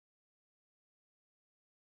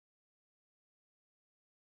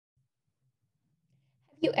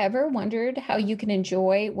You ever wondered how you can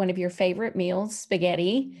enjoy one of your favorite meals,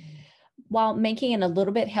 spaghetti, while making it a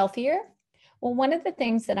little bit healthier? Well, one of the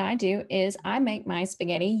things that I do is I make my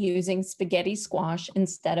spaghetti using spaghetti squash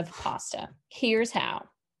instead of pasta. Here's how.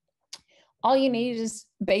 All you need is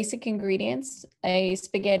basic ingredients, a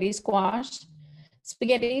spaghetti squash,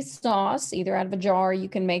 spaghetti sauce, either out of a jar, you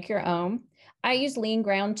can make your own. I use lean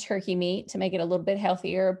ground turkey meat to make it a little bit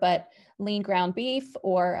healthier, but lean ground beef,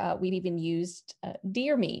 or we've even used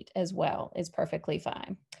deer meat as well, is perfectly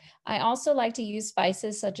fine. I also like to use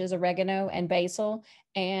spices such as oregano and basil,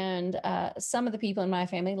 and some of the people in my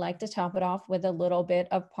family like to top it off with a little bit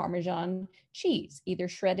of Parmesan cheese, either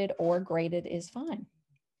shredded or grated is fine.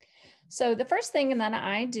 So the first thing that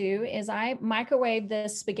I do is I microwave the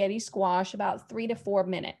spaghetti squash about 3 to 4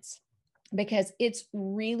 minutes because it's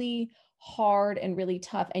really hard and really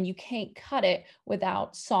tough and you can't cut it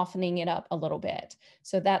without softening it up a little bit.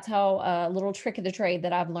 So that's how a little trick of the trade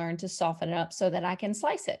that I've learned to soften it up so that I can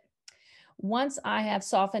slice it. Once I have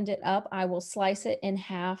softened it up, I will slice it in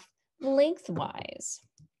half lengthwise.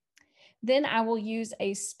 Then I will use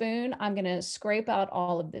a spoon. I'm going to scrape out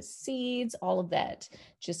all of the seeds, all of that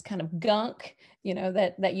just kind of gunk,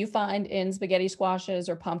 that you find in spaghetti squashes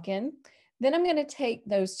or pumpkin. Then I'm going to take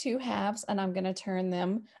those two halves and I'm going to turn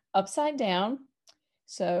them upside down.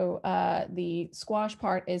 So the squash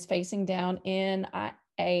part is facing down in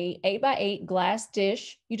a 8x8 glass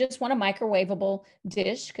dish. You just want a microwavable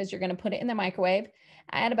dish because you're going to put it in the microwave.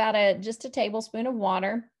 I add about just a tablespoon of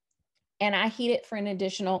water, and I heat it for an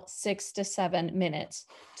additional 6 to 7 minutes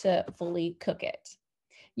to fully cook it.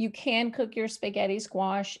 You can cook your spaghetti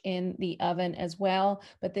squash in the oven as well,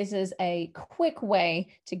 but this is a quick way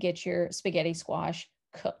to get your spaghetti squash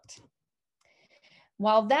cooked.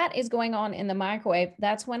 While that is going on in the microwave,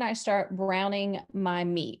 that's when I start browning my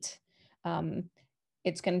meat.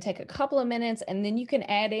 It's going to take a couple of minutes, and then you can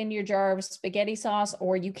add in your jar of spaghetti sauce,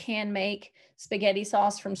 or you can make spaghetti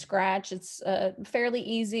sauce from scratch. It's fairly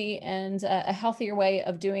easy and a healthier way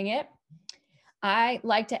of doing it. I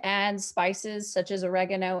like to add spices such as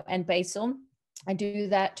oregano and basil. I do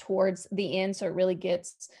that towards the end so it really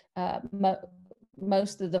gets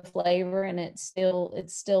most of the flavor, and it's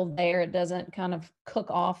still there. It doesn't kind of cook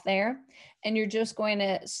off there. And you're just going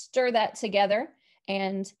to stir that together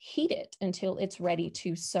and heat it until it's ready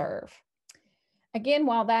to serve. Again,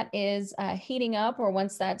 while that is heating up, or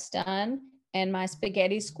once that's done and my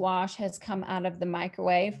spaghetti squash has come out of the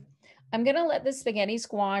microwave, I'm going to let the spaghetti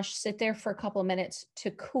squash sit there for a couple of minutes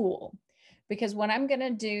to cool, because what I'm going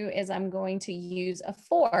to do is I'm going to use a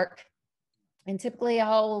fork, and typically I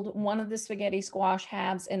hold one of the spaghetti squash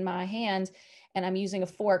halves in my hand, and I'm using a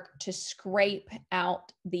fork to scrape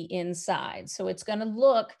out the inside. So it's going to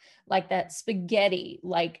look like that spaghetti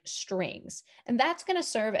like strings. And that's going to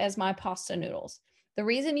serve as my pasta noodles. The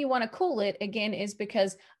reason you want to cool it, again, is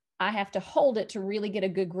because I have to hold it to really get a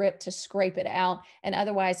good grip to scrape it out. And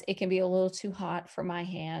otherwise it can be a little too hot for my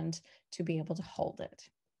hand to be able to hold it.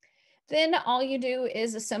 Then all you do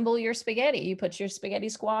is assemble your spaghetti. You put your spaghetti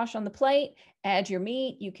squash on the plate, add your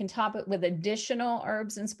meat. You can top it with additional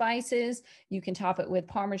herbs and spices. You can top it with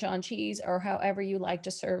Parmesan cheese, or however you like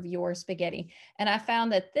to serve your spaghetti. And I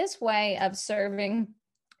found that this way of serving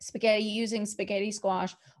spaghetti using spaghetti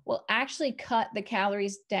squash will actually cut the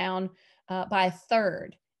calories down by a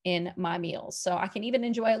third in my meals. So I can even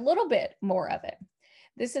enjoy a little bit more of it.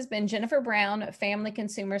 This has been Jennifer Brown, Family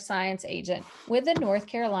Consumer Science Agent with the North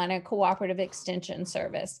Carolina Cooperative Extension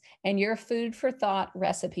Service, and your food for thought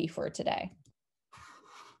recipe for today.